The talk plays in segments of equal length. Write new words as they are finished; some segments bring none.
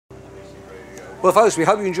Well, folks, we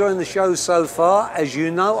hope you're enjoying the show so far. As you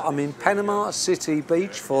know, I'm in Panama City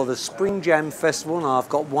Beach for the Spring Jam Festival, and I've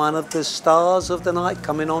got one of the stars of the night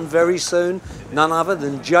coming on very soon, none other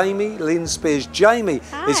than Jamie Lynn Spears. Jamie,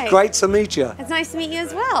 Hi. it's great to meet you. It's nice to meet you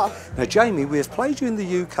as well. Now, Jamie, we have played you in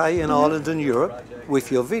the UK and Ireland and Europe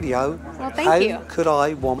with your video, Well, thank you. How Could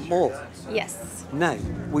I Want More? Yes. Now,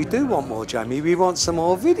 we do want more, Jamie. We want some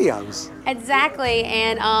more videos. Exactly,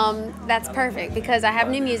 and that's perfect because I have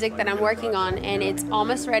new music that I'm working on and it's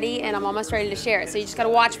almost ready and I'm almost ready to share it. So you just got to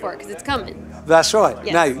watch for it because it's coming. That's right.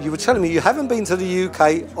 Yes. Now, you were telling me you haven't been to the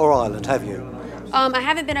UK or Ireland, have you? I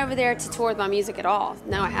haven't been over there to tour with my music at all.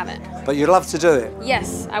 No, I haven't. But you'd love to do it?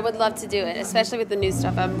 Yes, I would love to do it, especially with the new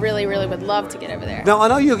stuff. I really, really would love to get over there. Now, I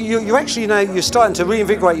know you actually, you're starting to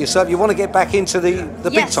reinvigorate yourself. You want to get back into the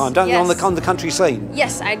big Yes, time, don't you, yes. on the country scene?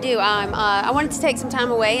 Yes, I do. I wanted to take some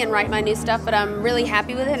time away and write my new stuff, but I'm really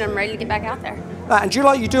happy with it and I'm ready to get back out there. And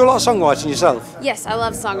you do a lot of songwriting yourself? Yes, I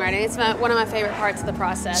love songwriting. It's one of my favorite parts of the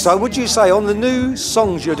process. So would you say on the new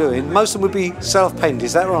songs you're doing, most of them would be self-penned,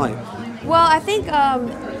 is that right? Well, I think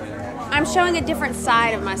I'm showing a different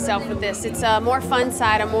side of myself with this. It's a more fun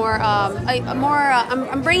side. I'm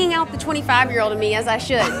bringing out the 25-year-old in me as I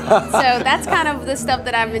should. So that's kind of the stuff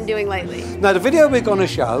that I've been doing lately. Now, the video we're going to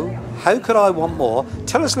show, How Could I Want More?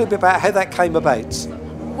 Tell us a little bit about how that came about.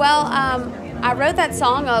 Well, I wrote that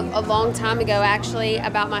song a long time ago, actually,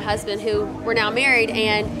 about my husband, who we're now married,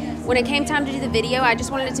 and when it came time to do the video, I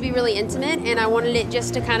just wanted it to be really intimate, and I wanted it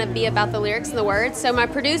just to kind of be about the lyrics and the words. So my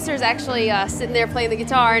producer's actually sitting there playing the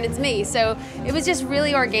guitar, and it's me. So it was just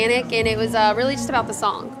really organic, and it was really just about the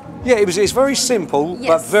song. Yeah, it's very simple, Yes.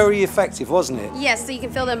 but very effective, wasn't it? Yes, so you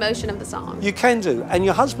can feel the emotion of the song. You can do. And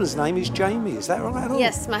your husband's name is Jamie, is that right?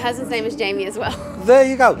 Yes, my husband's name is Jamie as well. There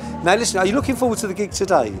you go. Now listen, are you looking forward to the gig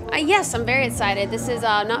today? Yes, I'm very excited. This is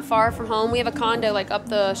not far from home. We have a condo like up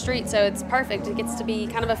the street, so it's perfect. It gets to be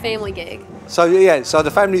kind of a family gig. So yeah, so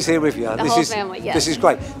the family's here with you. The whole family, yes. This is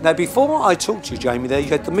great. Now before I talk to you, Jamie, there you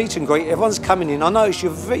had the meet and greet. Everyone's coming in. I noticed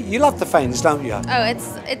you love the fans, don't you? Oh,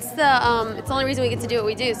 it's the only reason we get to do what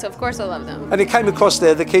we do. So of course I love them. And it came across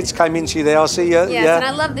there. The kids came into you there. I see you. Yes, yeah. and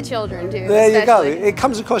I love the children too. There you go. especially. It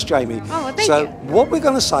comes across, Jamie. Oh, well, thank so you. what we're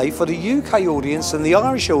going to say for the UK audience and the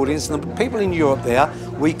Irish audience and the people in Europe there,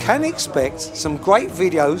 we can expect some great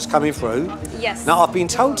videos coming through. Yes. Now, I've been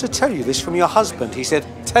told to tell you this from your husband. He said,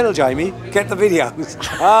 tell Jamie, get the videos.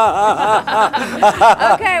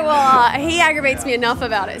 Okay, well, he aggravates me enough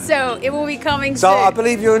about it, so it will be coming So soon. I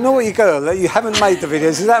believe you're a naughty girl, that you haven't made the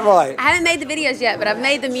videos, is that right? I haven't made the videos yet, but I've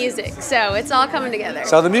made the music, so it's all coming together.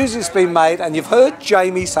 So the music's been made, and you've heard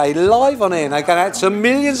Jamie say live on air, and they're going out to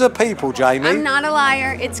millions of people, Jamie. I'm not a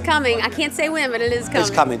liar. It's coming. I can't say when, but it is coming. It's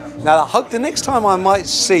coming. Now, I hope the next time I might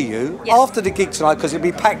see you, Yes. after the gig tonight, because it'll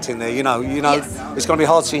be packed in there, you know, Yes. it's going to be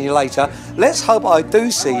hard seeing you later. Let's hope I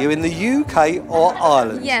do see you in the UK or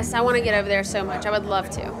Ireland. Yes, I want to get over there so much. I would love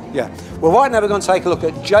to. Yeah. Well, right now we're going to take a look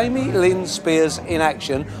at Jamie Lynn Spears in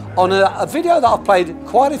action on a video that I've played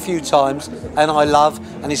quite a few times and I love.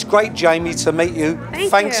 And it's great, Jamie, to meet you.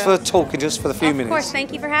 Thanks Thanks you. for talking to us for the few minutes. Of course.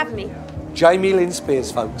 Thank you for having me. Jamie Lynn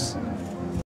Spears, folks.